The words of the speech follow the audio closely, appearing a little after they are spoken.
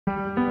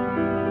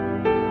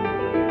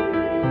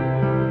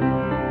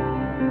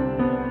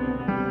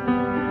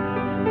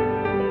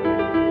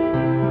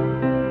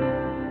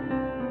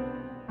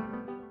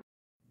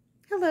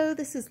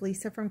this is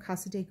Lisa from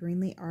Casa de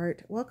Greenlee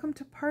Art. Welcome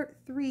to part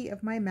 3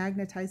 of my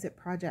Magnetize-it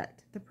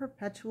project, the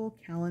Perpetual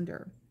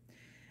calendar.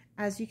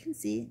 As you can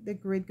see, the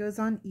grid goes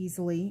on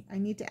easily. I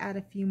need to add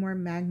a few more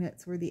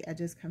magnets where the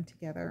edges come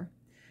together.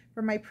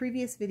 For my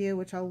previous video,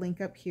 which I'll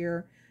link up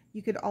here,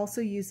 you could also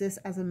use this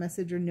as a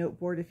message or note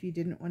board if you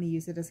didn't want to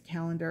use it as a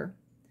calendar.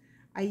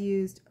 I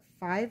used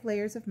 5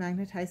 layers of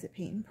Magnetize-it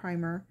paint and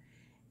primer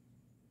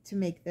to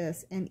make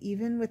this, and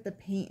even with the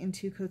paint and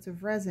 2 coats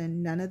of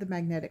resin, none of the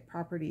magnetic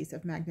properties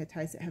of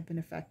Magnetize-it have been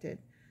affected.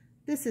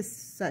 This is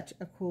such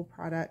a cool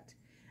product.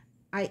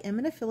 I am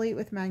an affiliate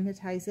with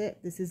Magnetize-it.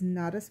 This is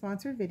not a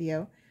sponsored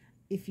video.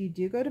 If you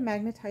do go to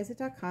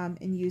magnetize-it.com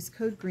and use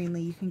code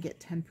Greenlee, you can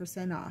get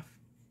 10% off.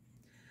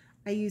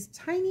 I use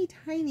tiny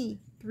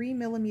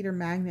 3mm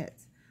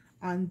magnets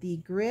on the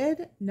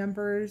grid,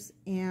 numbers,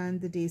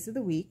 and the days of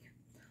the week.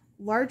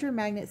 Larger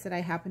magnets that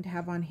I happen to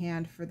have on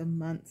hand for the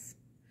months.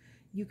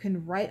 You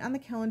can write on the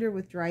calendar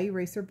with dry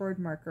eraser board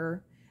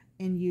marker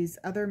and use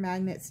other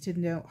magnets to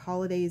note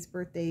holidays,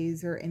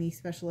 birthdays, or any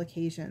special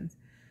occasions.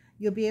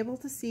 You'll be able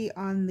to see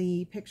on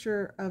the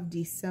picture of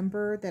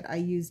December that I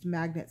used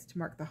magnets to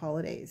mark the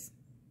holidays.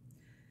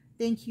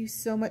 Thank you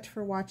so much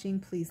for watching.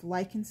 Please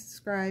like and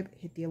subscribe.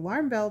 Hit the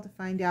alarm bell to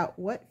find out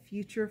what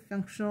future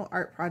functional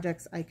art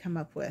projects I come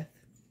up with.